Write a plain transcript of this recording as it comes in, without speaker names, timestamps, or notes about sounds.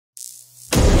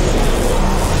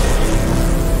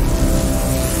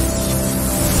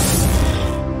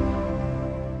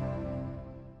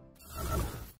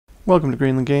Welcome to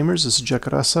Greenland Gamers, this is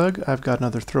Jakarasag. I've got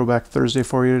another Throwback Thursday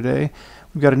for you today.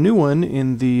 We've got a new one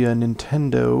in the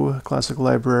Nintendo Classic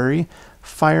Library,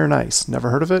 Fire and Ice.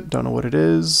 Never heard of it, don't know what it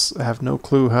is, I have no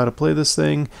clue how to play this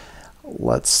thing.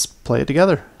 Let's play it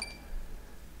together.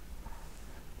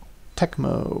 Tech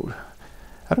Mode.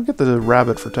 I don't get the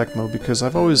rabbit for Tech Mode because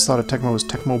I've always thought of Tecmo as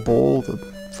Tecmo Bowl, the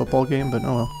football game, but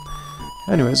oh well.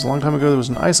 Anyways, a long time ago there was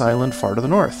an ice island far to the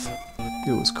north.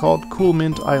 It was called Cool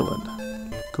Mint Island.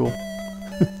 Cool.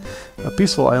 A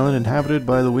peaceful island inhabited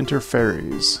by the winter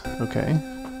fairies. Okay.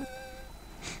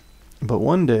 But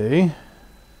one day,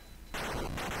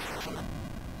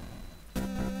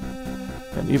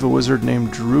 an evil wizard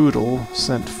named Droodle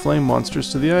sent flame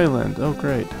monsters to the island. Oh,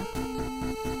 great.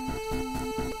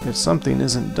 If something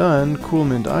isn't done, Cool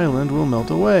Mint Island will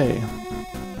melt away.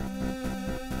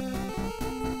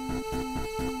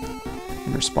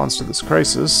 In response to this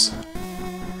crisis,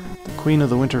 the Queen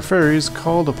of the Winter Fairies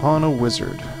called upon a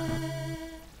wizard.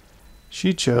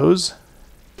 She chose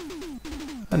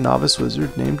a novice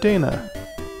wizard named Dana.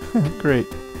 Great.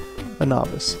 A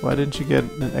novice. Why didn't you get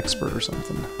an expert or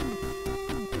something?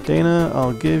 Dana,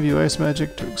 I'll give you ice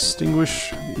magic to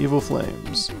extinguish the evil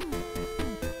flames.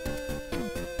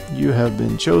 You have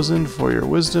been chosen for your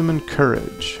wisdom and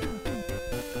courage.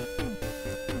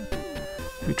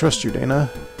 We trust you, Dana.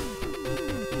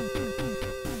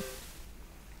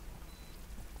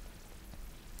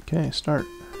 Okay, start.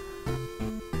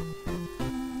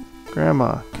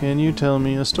 Grandma, can you tell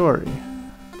me a story?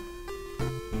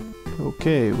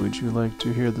 Okay, would you like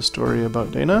to hear the story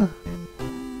about Dana?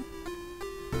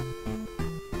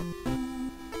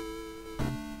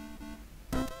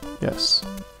 Yes.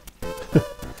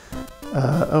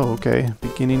 Oh, okay.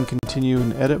 Beginning, continue,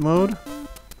 and edit mode.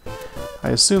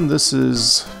 I assume this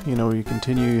is, you know, you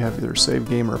continue, you have either a save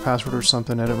game or a password or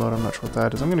something. Edit mode, I'm not sure what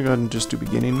that is. I'm going to go ahead and just do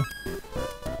beginning.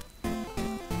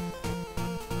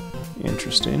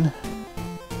 Interesting.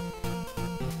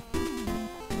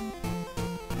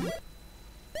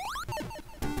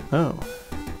 Oh.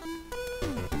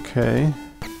 Okay.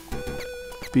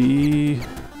 B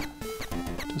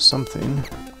does something.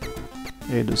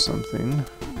 A does something.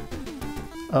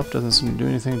 Up doesn't seem to do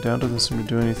anything. Down doesn't seem to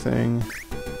do anything.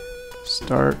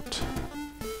 Start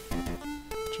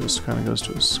just kind of goes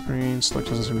to a screen. Select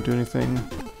doesn't seem to do anything.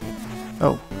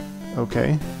 Oh.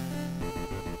 Okay.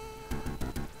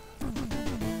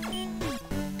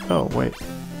 Oh, wait.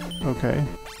 Okay.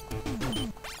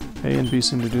 A and B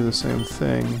seem to do the same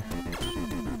thing.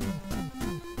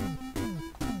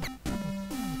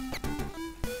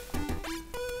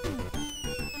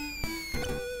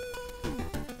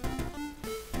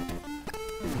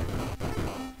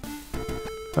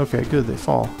 Okay, good, they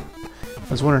fall. I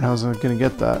was wondering how I was going to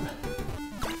get that.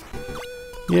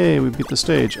 Yay, we beat the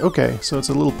stage. Okay, so it's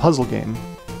a little puzzle game.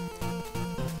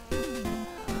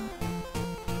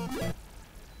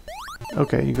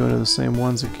 Okay, you go to the same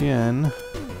ones again.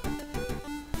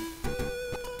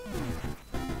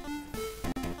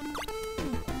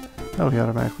 Oh, he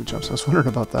automatically jumps. I was wondering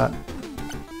about that.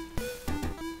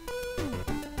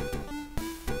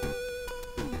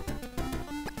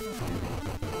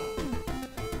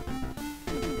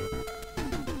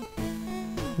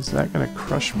 Is that gonna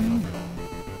crush me?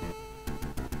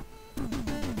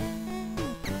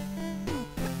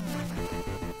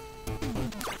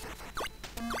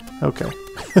 Okay.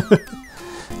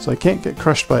 So I can't get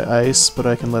crushed by ice, but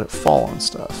I can let it fall on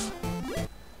stuff.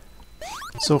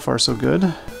 So far, so good.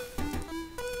 I'll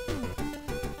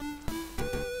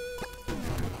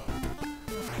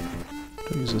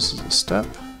use this as a step.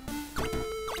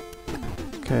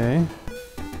 Okay.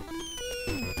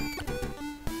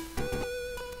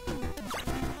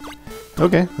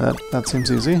 Okay, that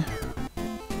seems easy. I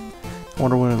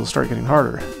wonder when it'll start getting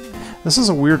harder. This is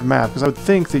a weird map, because I would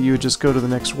think that you would just go to the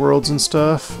next worlds and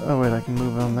stuff. Oh wait, I can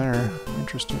move on there.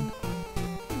 Interesting.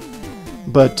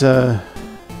 But, I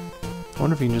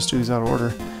wonder if you can just do these out of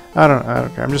order. I don't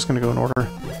care, I'm just going to go in order.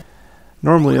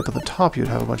 Normally up at the top you'd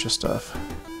have a bunch of stuff.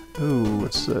 Ooh,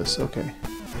 what's this? Okay.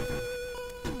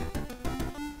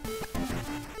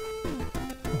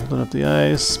 Holding up the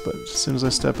ice, but as soon as I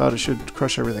step out it should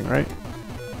crush everything, right?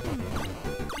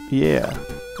 Yeah.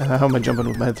 How am I jumping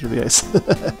with my head through the ice?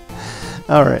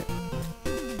 Alright.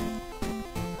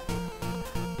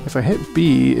 If I hit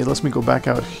B, it lets me go back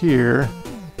out here.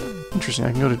 Interesting,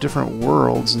 I can go to different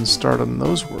worlds and start on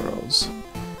those worlds.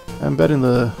 I'm betting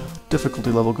the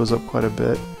difficulty level goes up quite a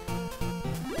bit.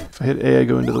 If I hit A, I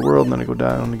go into the world, and then I go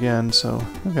down again, so,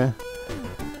 okay.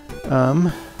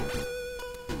 Oh.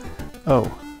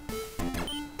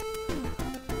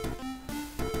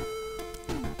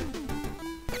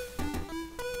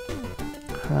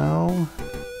 How?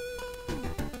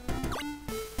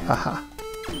 Aha.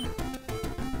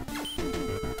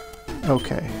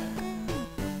 Okay.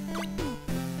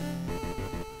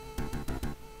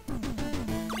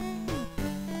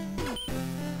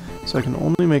 So I can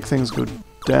only make things go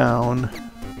down.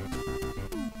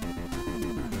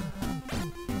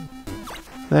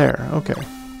 There, okay.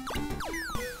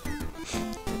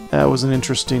 That was an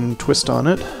interesting twist on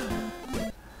it.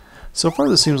 So far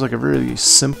this seems like a really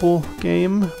simple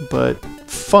game, but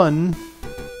fun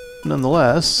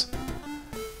nonetheless.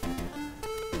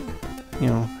 You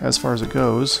know, as far as it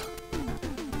goes.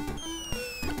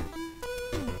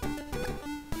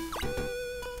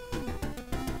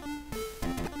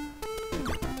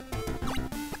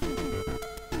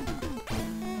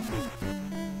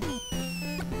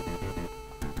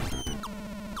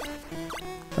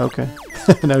 Okay.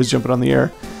 Now he's jumping on the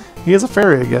air. He is a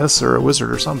fairy, I guess, or a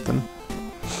wizard or something.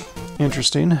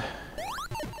 Interesting.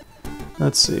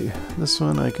 Let's see. This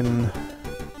one I can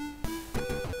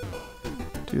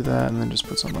do that and then just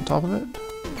put something on top of it.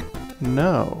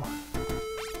 No.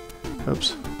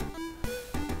 Oops.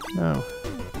 No.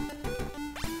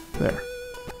 There.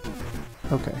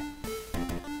 Okay.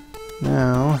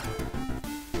 Now,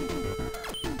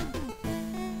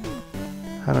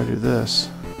 how do I do this?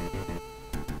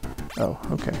 Oh,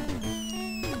 okay.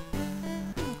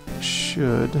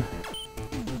 Should...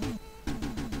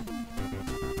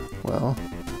 Well...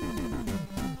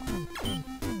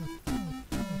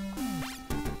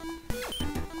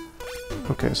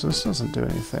 Okay, so this doesn't do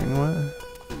anything. What?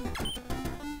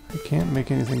 I can't make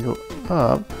anything go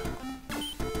up.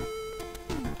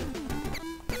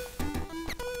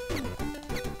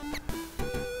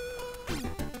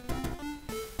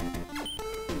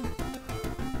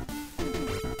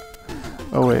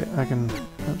 Oh wait, I can...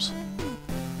 Oops.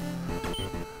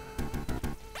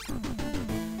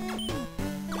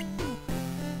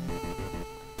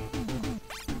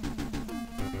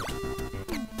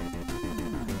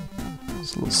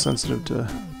 It's a little sensitive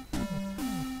to...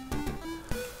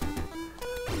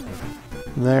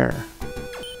 There.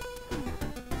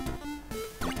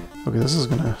 Okay, this is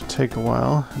gonna take a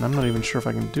while, and I'm not even sure if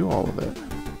I can do all of it.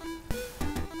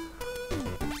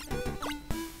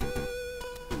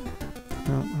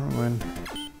 No, wrong one.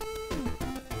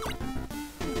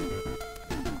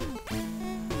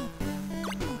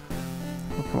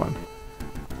 Oh, come on.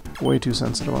 Way too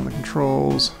sensitive on the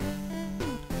controls.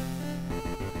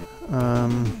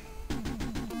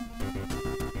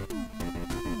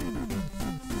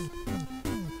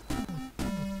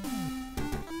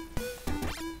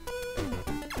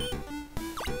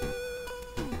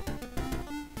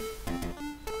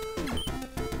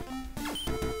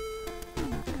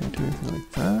 Can I do anything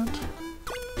like that?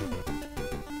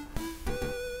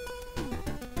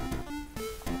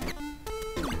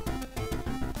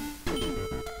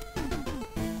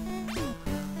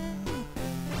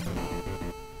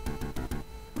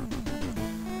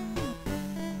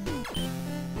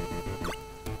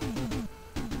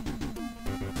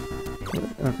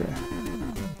 Okay.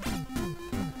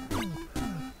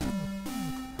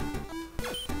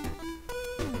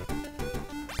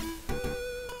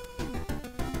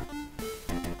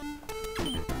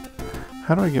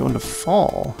 How do I get one to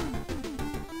fall?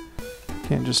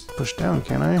 Can't just push down,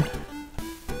 can I?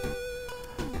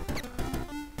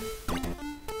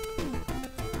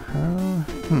 How?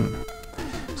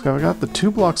 So I've got the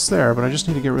 2 blocks there, but I just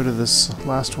need to get rid of this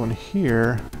last one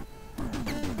here.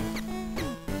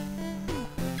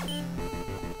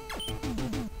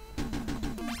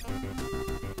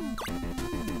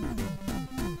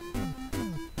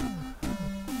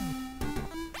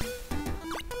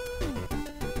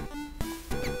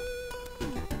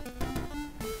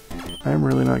 I'm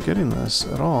really not getting this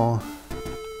at all.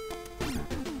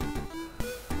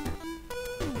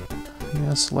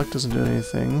 Yeah, select doesn't do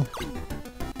anything.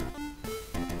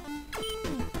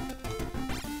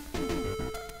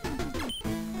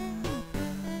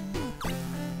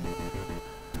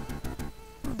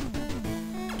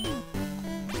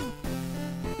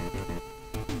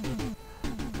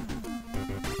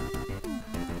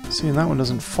 See, and that one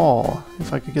doesn't fall.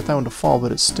 If I could get that one to fall,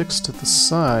 but it sticks to the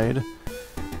side.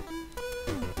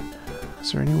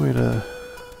 Is there any way to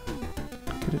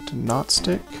get it to not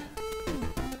stick?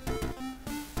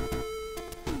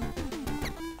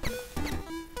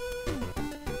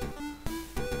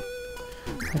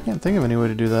 I can't think of any way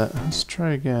to do that. Let's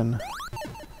try again.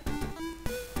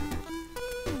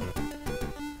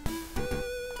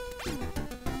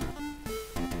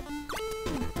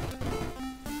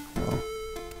 Oh.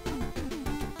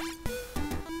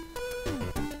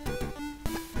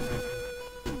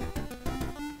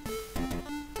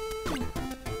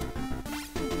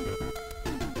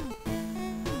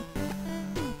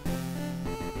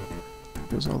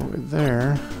 goes all the way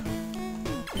there.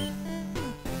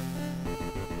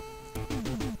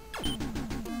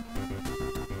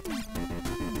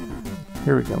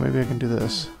 Here we go, maybe I can do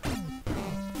this.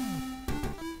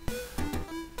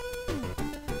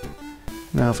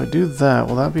 Now if I do that,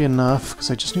 will that be enough? Because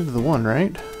I just needed the one,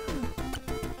 right?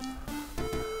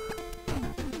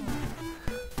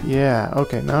 Yeah,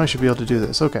 okay, now I should be able to do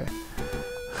this. Okay.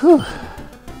 Whew.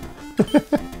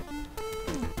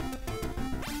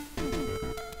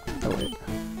 Oh, wait.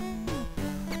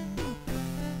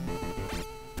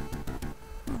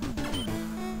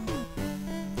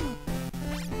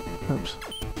 Oops.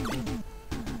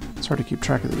 It's hard to keep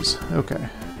track of these. Okay.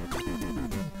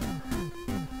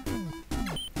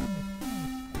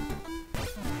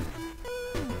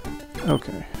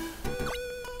 Okay.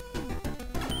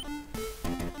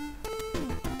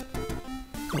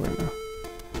 Oh, wait, no.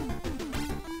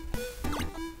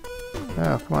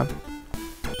 Oh, come on.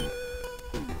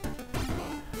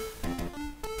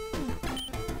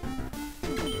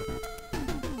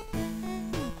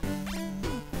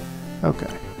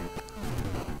 Okay.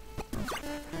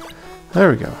 There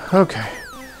we go. Okay.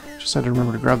 Just had to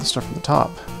remember to grab the stuff from the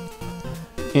top.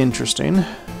 Interesting.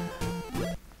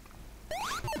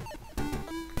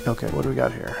 Okay, what do we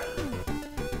got here?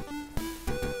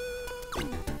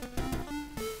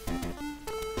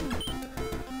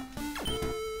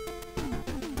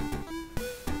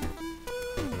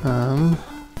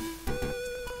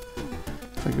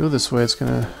 If I go this way, it's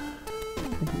gonna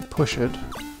make me push it.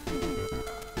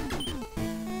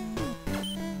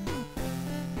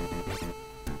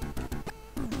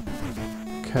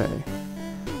 Okay.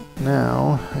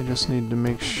 Now, I just need to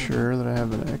make sure that I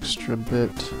have an extra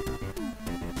bit.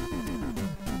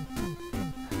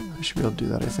 I should be able to do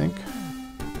that, I think.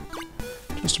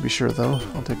 Just to be sure, though,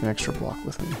 I'll take an extra block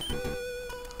with me.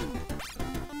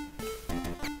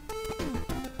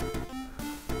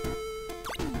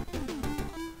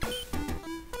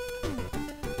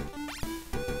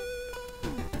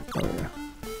 Oh, yeah.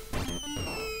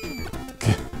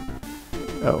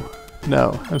 Oh,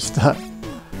 no, I'm stuck.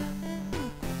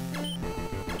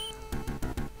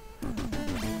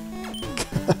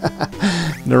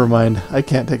 Never mind. I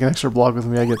can't take an extra block with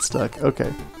me. I get stuck.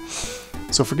 Okay.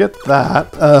 So forget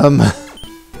that.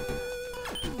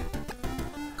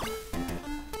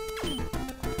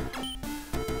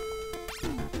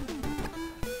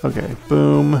 Okay.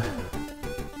 Boom.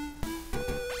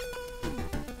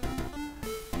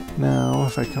 Now,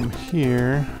 if I come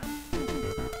here...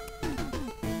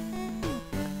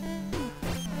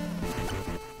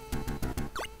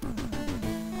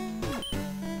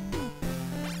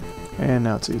 And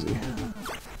now it's easy.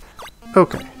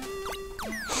 Okay.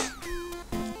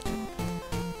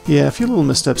 Yeah, a few little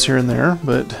missteps here and there,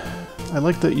 but I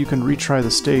like that you can retry the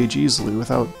stage easily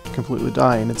without completely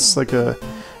dying. It's like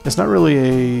it's not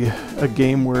really a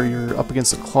game where you're up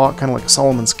against the clock, kind of like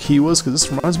Solomon's Key was, because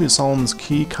this reminds me of Solomon's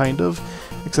Key, kind of,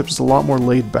 except it's a lot more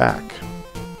laid back.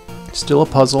 Still a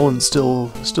puzzle and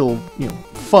still, you know,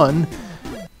 fun,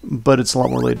 but it's a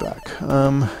lot more laid back.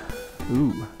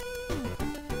 Ooh.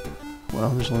 Well,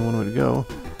 there's only one way to go.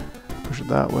 Push it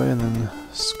that way and then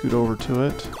scoot over to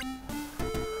it.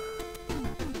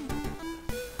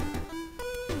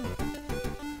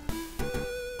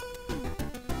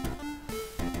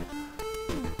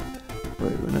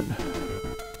 Wait a minute.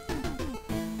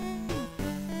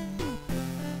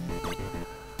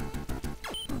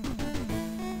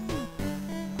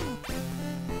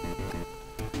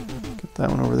 Get that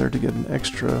one over there to get an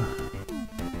extra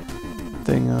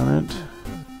thing on it.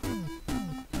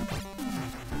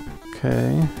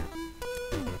 Okay.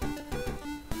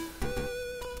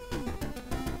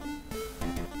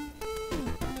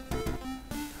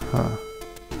 Huh.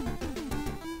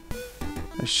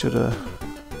 I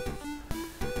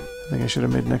think I should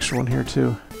have made an extra one here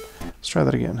too. Let's try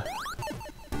that again.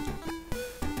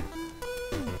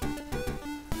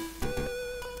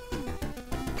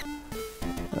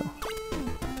 Oh.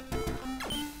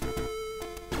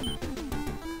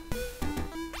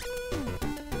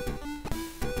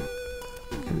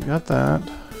 Okay, we got that.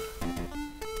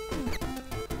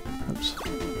 Oops.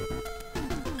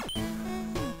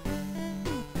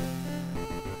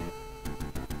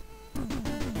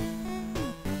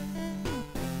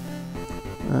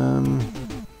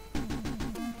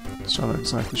 Still not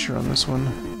exactly sure on this one.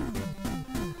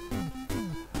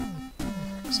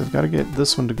 So I've got to get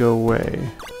this one to go away.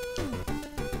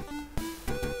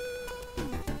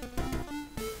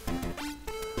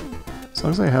 As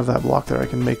long as I have that block there, I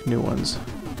can make new ones.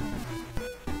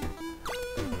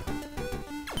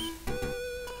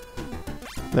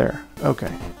 There.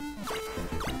 Okay.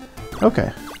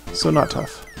 Okay. So not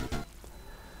tough. A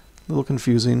little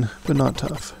confusing, but not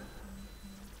tough.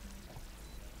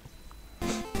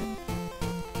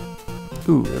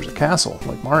 Ooh, there's a castle,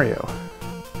 like Mario.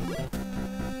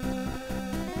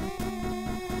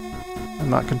 I'm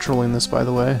not controlling this, by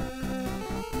the way.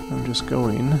 I'm just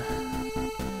going.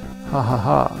 Ha ha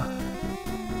ha.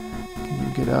 Can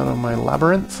you get out of my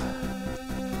labyrinth?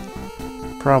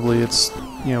 Probably it's,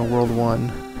 you know, World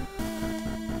 1.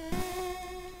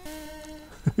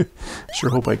 Sure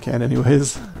hope I can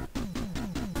anyways.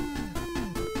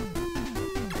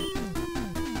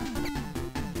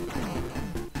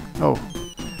 Oh.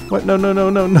 What? No, no, no,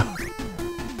 no, no.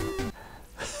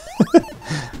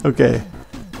 Okay.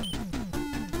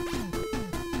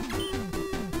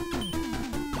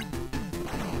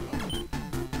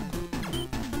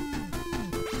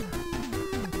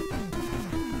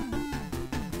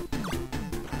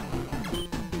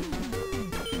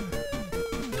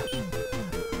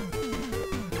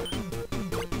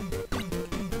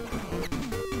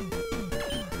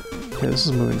 Okay, this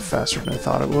is moving faster than I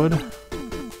thought it would.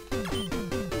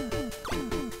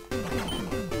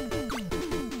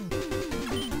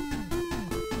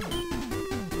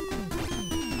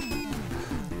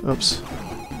 Oops.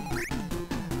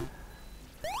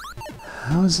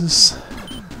 How is this?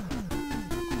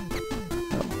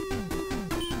 Oh.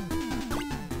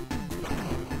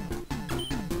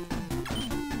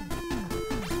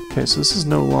 Okay, so this is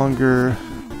no longer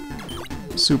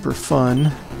super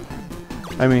fun.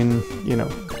 I mean, you know,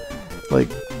 like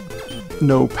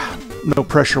no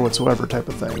pressure whatsoever type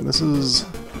of thing. This is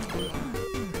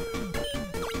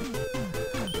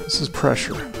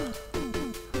pressure.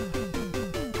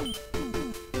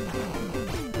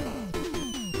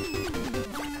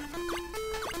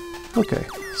 Okay,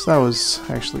 so that was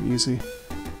actually easy.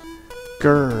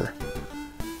 Grr.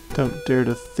 Don't dare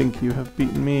to think you have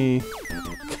beaten me.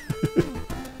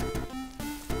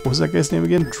 What was that guy's name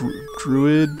again?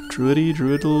 Druidle?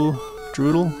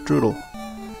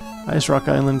 Ice Rock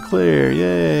Island clear,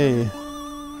 yay!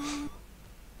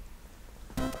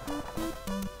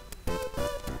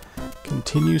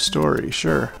 Continue story,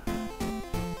 sure.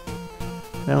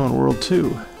 Now in World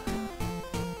 2.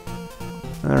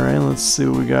 Alright, let's see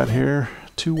what we got here.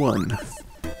 2-1.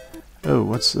 Oh,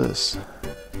 what's this?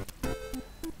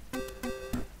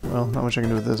 Well, not much I can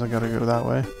do with this. I gotta go that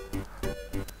way.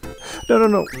 No, no,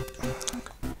 no!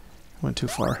 Went too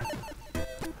far.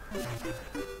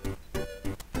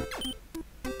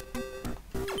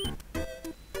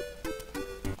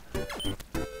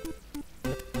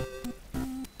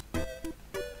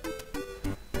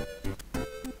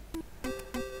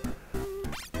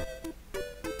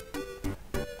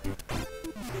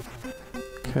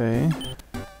 Okay.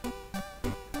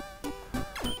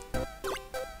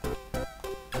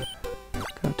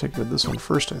 Gotta take care of this one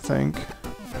first, I think.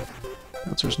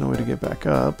 Since there's no way to get back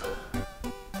up.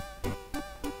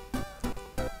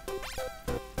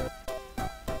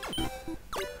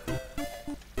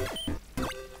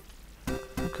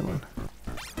 Oh, come on.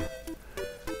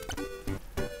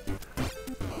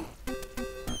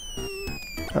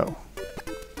 Oh.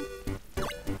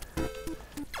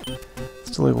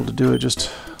 Still able to do it, just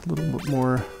a little bit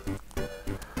more.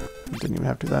 Didn't even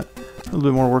have to do that. A little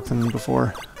bit more work than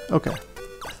before. Okay.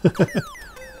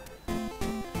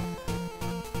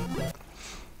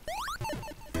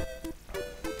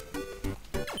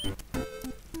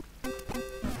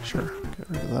 Sure, get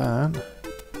rid of that.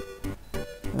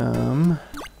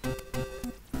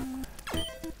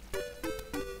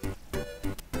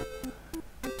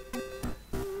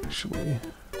 Actually,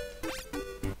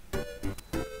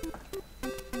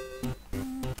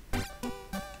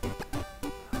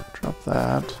 drop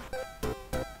that.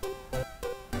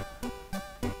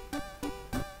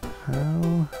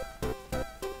 How?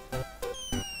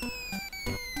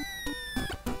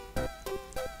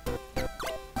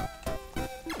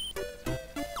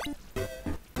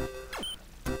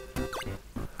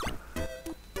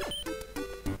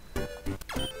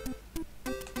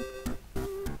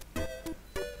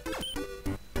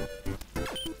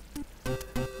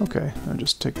 Okay, I'll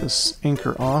just take this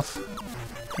anchor off,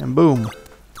 and boom!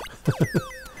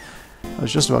 I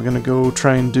was just about going to go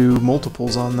try and do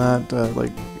multiples on that,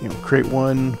 like, you know, create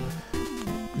one,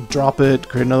 drop it,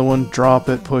 create another one, drop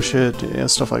it, push it, yeah,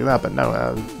 stuff like that, but no,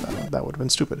 that would have been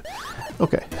stupid.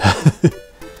 Okay.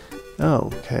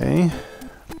 Okay.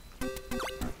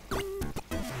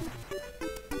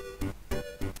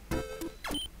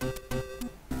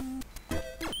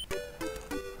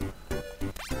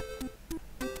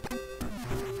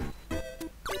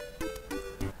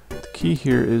 The key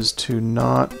here is to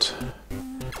not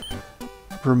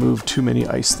remove too many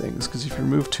ice things, because if you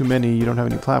remove too many, you don't have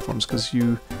any platforms, because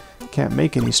you can't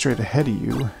make any straight ahead of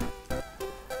you.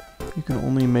 You can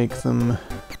only make them...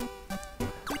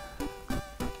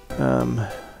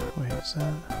 wait, is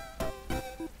that...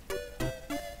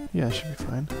 Yeah, it should be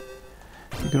fine.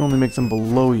 You can only make them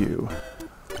below you.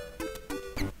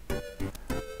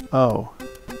 Oh.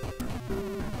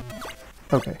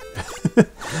 Okay.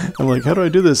 I'm like, how do I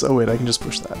do this? Oh wait, I can just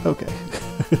push that. Okay.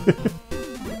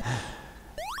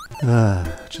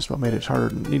 Just about made it harder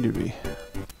than it needed to be.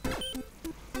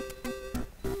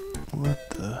 What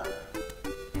the...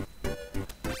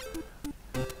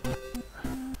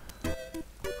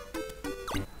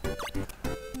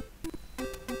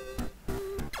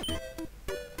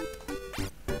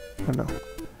 I don't know.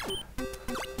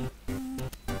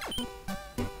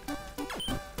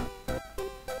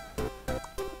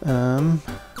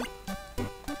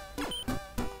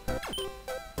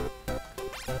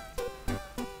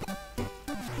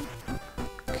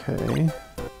 Okay.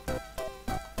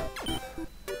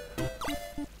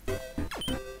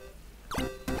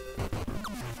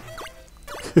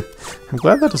 I'm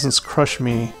glad that doesn't crush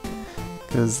me,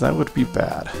 because that would be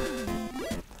bad.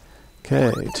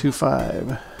 Okay,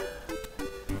 2-5.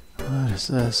 What is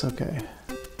this? Okay.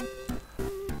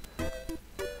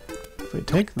 If we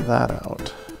take that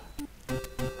out,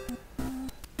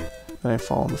 then I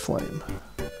fall in the flame.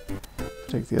 If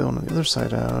I take the other one on the other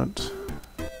side out...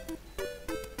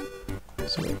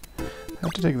 So wait, I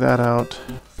have to take that out,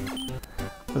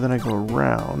 but then I go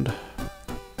around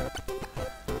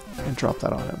and drop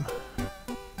that on him.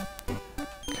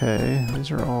 Okay,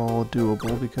 these are all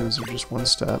doable because they're just one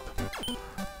step.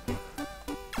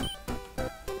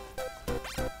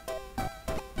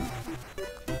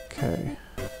 Okay.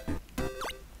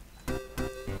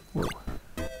 Whoa.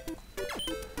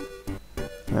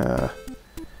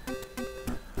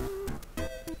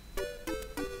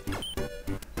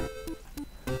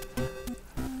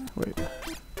 Wait.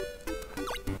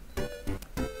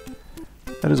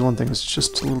 That is one thing, it's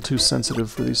just a little too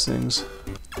sensitive for these things.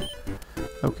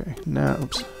 Okay, now,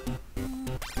 oops.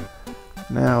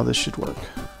 Now this should work.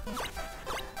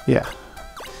 Yeah.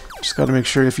 Just gotta make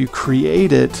sure if you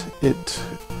create it,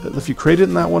 if you create it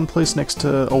in that one place next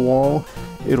to a wall,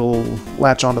 it'll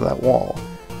latch onto that wall.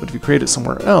 But if you create it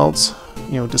somewhere else,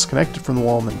 you know, disconnect it from the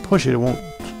wall and then push it, it won't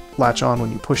latch on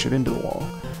when you push it into the wall.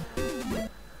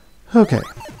 Okay.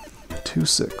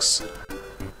 2-6.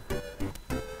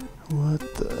 What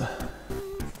the...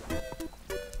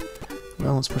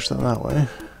 Well, let's push that way.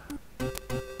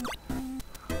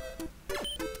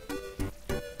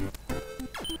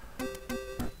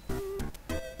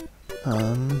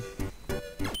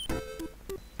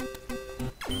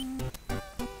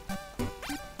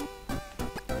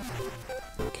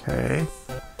 Okay.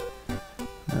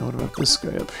 Now what about this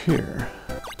guy up here?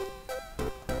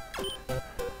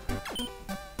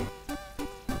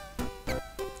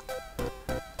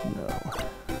 No.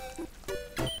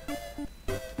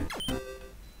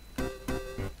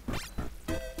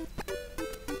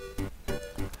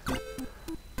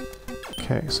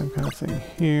 Okay, some kind of thing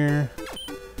here.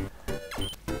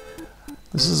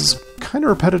 This is kind of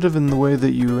repetitive in the way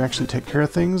that you actually take care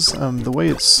of things. The way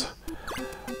it's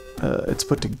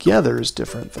put together is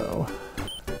different, though.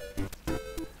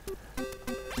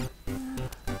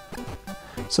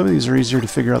 Some of these are easier to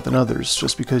figure out than others,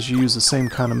 just because you use the same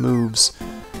kind of moves.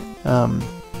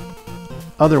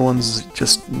 Other ones,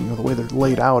 just, you know, the way they're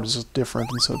laid out is just different,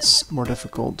 and so it's more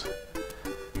difficult.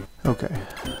 Okay,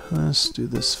 let's do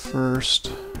this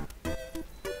first.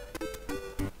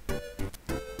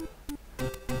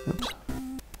 Oops.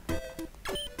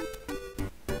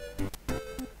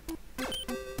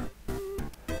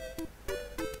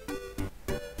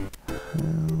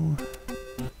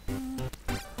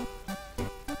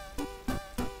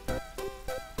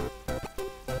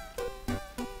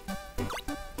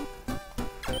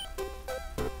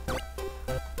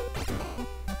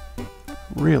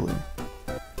 Really?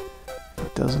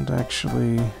 It doesn't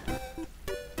actually...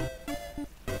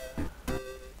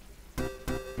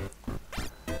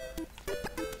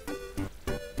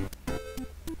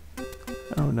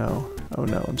 Oh no. Oh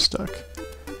no, I'm stuck.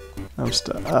 I'm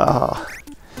stuck. Ah!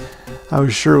 I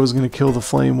was sure it was going to kill the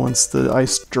flame once the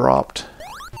ice dropped.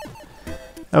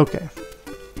 Okay.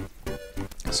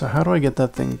 So how do I get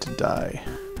that thing to die?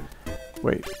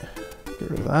 Wait. Get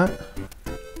rid of that.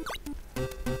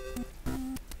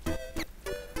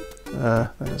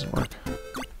 That doesn't work.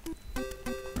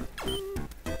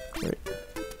 Wait.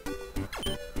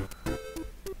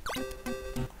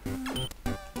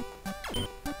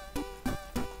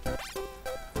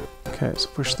 Okay, so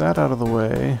push that out of the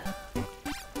way.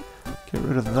 Get rid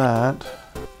rid of that.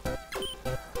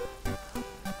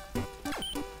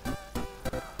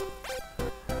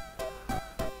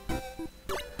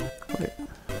 Wait.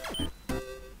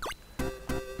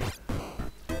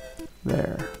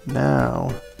 There.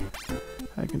 Now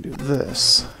I can do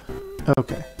this.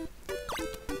 Okay.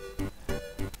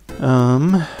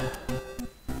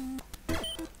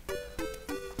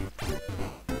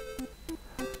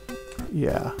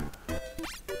 Yeah.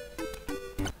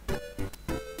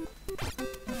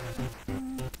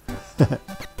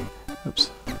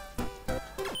 Oops.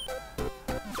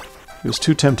 It was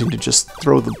too tempting to just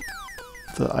throw the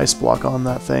ice block on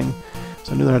that thing,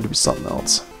 so I knew there had to be something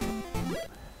else.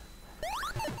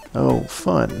 Oh,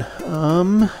 fun.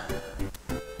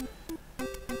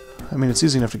 I mean, it's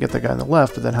easy enough to get that guy on the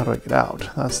left, but then how do I get out?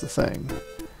 That's the thing.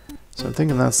 So I'm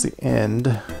thinking that's the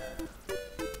end.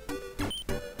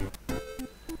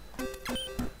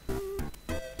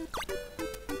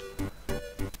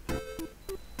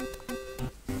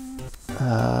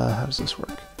 How does this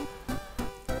work?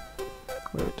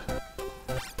 Wait.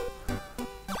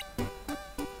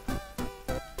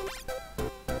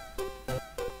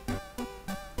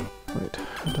 Wait,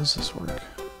 how does this work?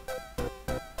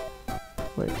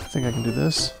 Wait, I think I can do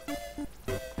this.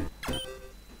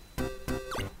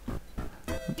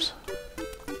 Oops.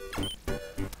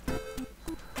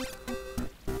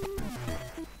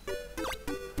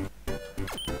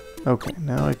 Okay,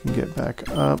 now I can get back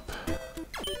up.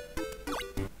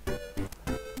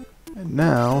 And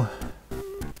now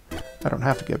I don't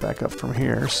have to get back up from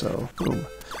here, so boom.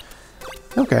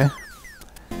 Okay.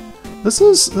 This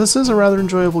is a rather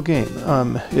enjoyable game.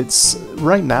 It's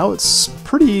right now it's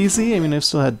pretty easy. I mean, I've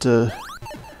still had to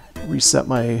reset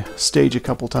my stage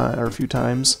a few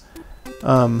times.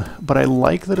 But I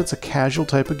like that it's a casual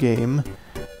type of game,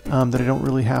 that I don't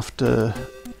really have to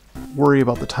worry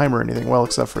about the timer or anything. Well,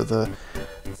 except for the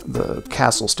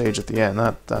castle stage at the end.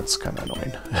 That's kind of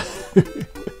annoying.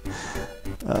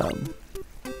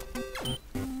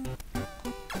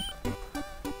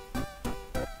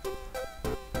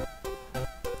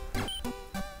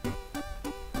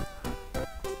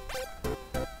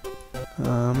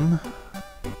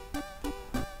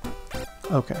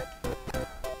 Okay.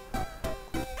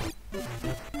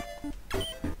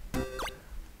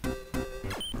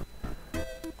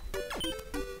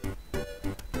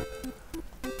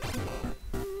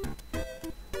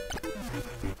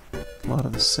 A lot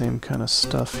of the same kind of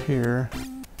stuff here.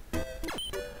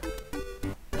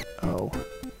 Oh.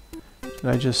 Did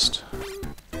I just...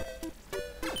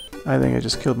 I think I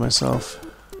just killed myself.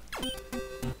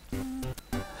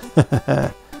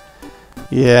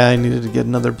 Yeah, I needed to get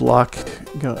another block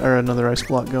or another ice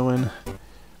block going.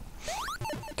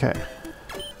 Okay.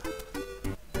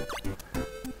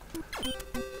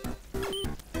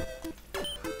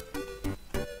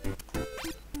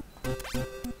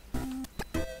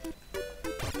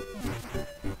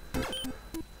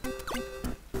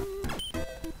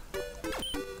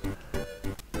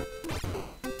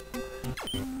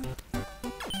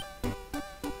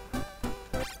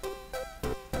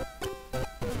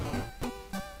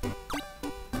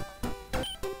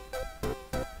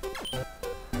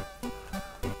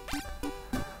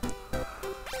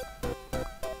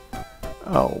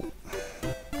 Oh.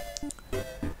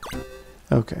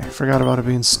 Okay, forgot about it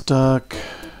being stuck.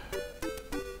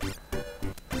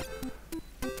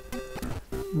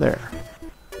 There.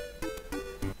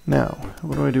 Now,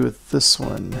 what do I do with this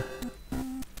one?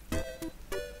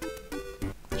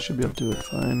 Should be able to do it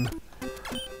fine.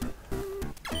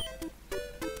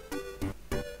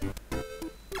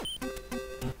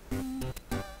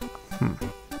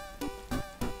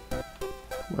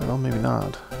 Well, maybe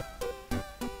not.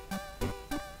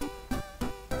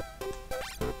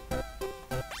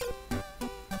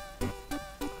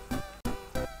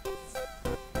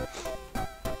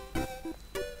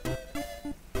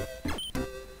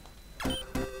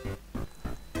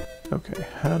 Okay,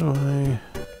 how do I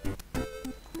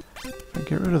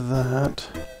get rid of that?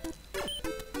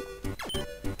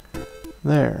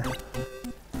 There.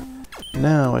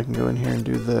 Now I can go in here and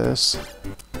do this.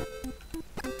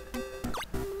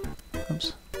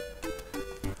 Oops.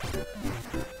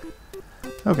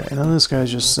 Okay, now this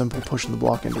guy's just simple pushing the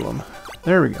block into him.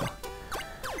 There we go.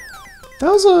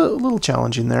 That was a little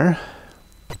challenging there.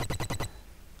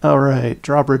 Alright,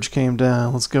 drawbridge came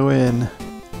down. Let's go in.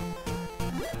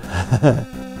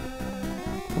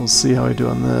 We'll see how I do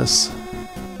on this.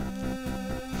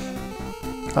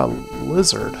 A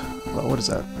lizard. Well, what is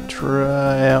that?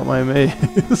 Try out my maze.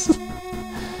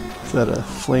 Is that a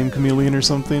flame chameleon or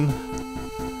something?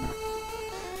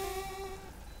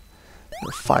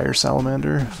 Or fire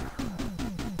salamander?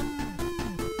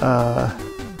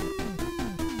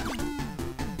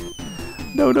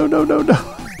 No, no, no, no,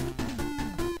 no!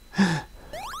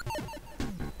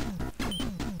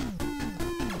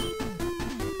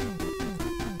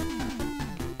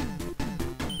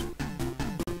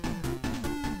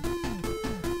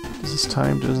 Is this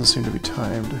timed? It doesn't seem to be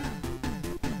timed.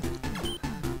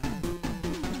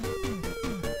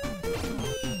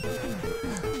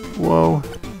 Whoa.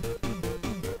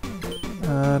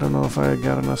 I don't know if I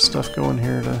got enough stuff going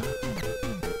here to...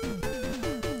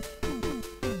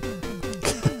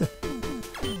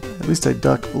 At least I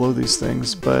duck below these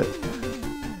things, but...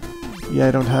 Yeah,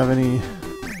 I don't have any...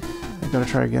 I gotta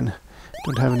try again.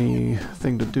 Don't have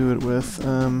anything to do it with.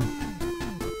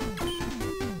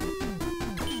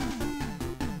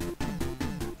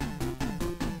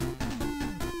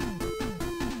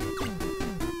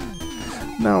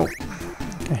 No.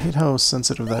 I hate how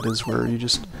sensitive that is where you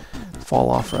just fall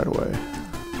off right away.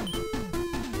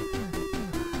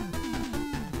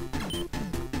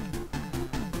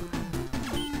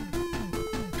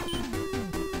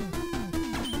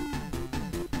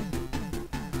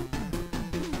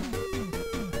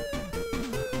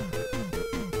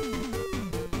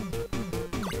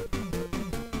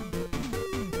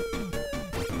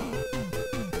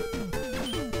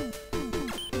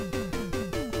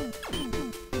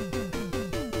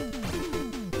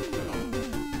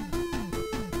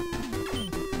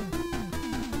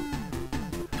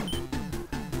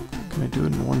 Can I do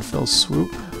it in one fell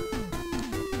swoop?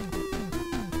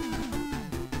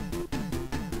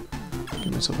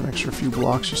 Give myself an extra few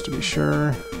blocks just to be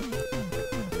sure.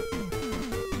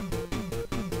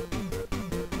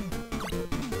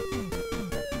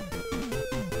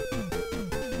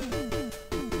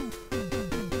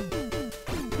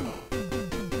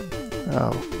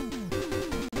 Oh.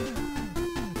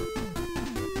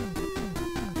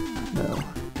 No.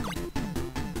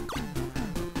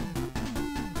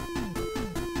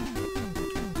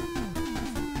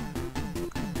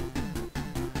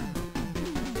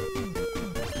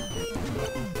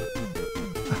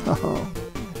 Oh.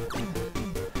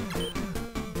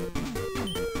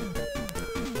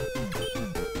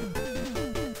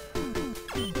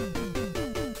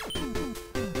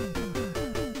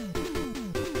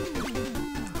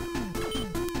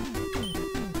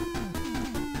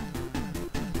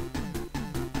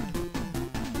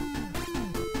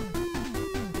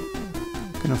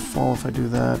 Gonna fall if I do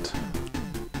that.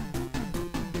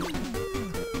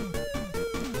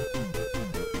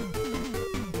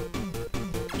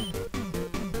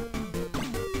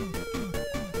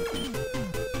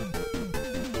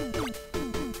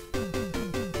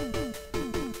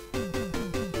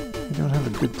 I don't have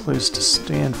a good place to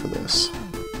stand for this.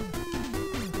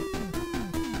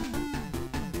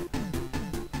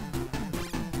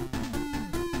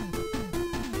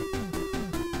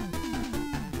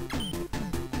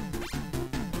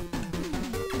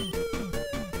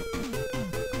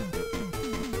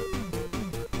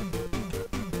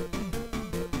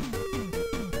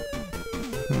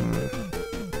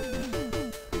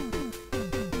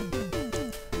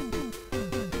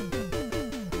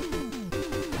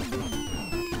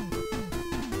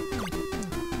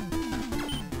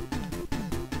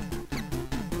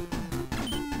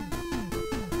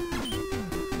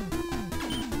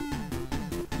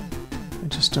 I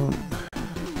just don't...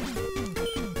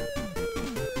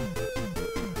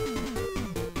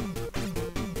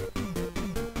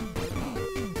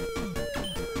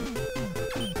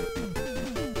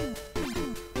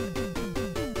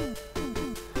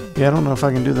 Yeah, I don't know if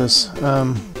I can do this.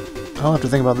 I'll have to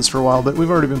think about this for a while, but we've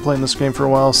already been playing this game for a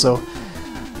while, so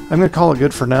I'm going to call it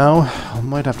good for now. I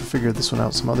might have to figure this one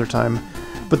out some other time.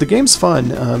 But the game's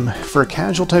fun. For a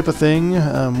casual type of thing,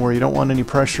 where you don't want any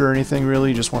pressure or anything really,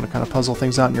 you just want to kind of puzzle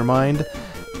things out in your mind.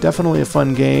 Definitely a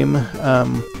fun game.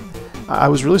 I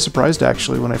was really surprised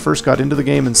actually when I first got into the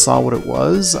game and saw what it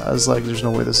was. I was like, there's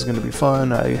no way this is going to be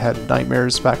fun. I had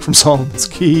nightmares back from Solomon's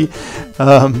Key.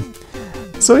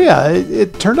 So yeah,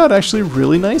 it turned out actually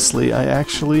really nicely. I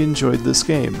actually enjoyed this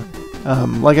game.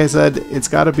 Like I said, it's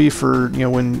got to be for, you know,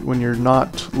 when you're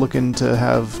not looking to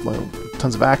have like,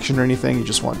 tons of action or anything. You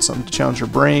just want something to challenge your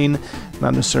brain,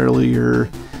 not necessarily your,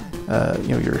 you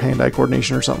know, your hand-eye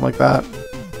coordination or something like that.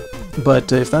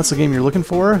 But if that's the game you're looking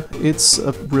for, it's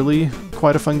a really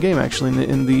quite a fun game actually,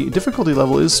 and the difficulty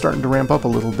level is starting to ramp up a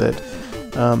little bit.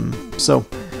 So,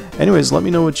 anyways, let me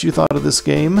know what you thought of this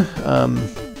game.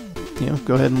 You know,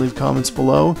 go ahead and leave comments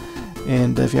below.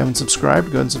 And if you haven't subscribed,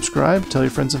 go ahead and subscribe. Tell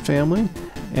your friends and family.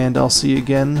 And I'll see you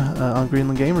again on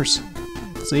Greenland Gamers.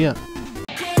 See ya.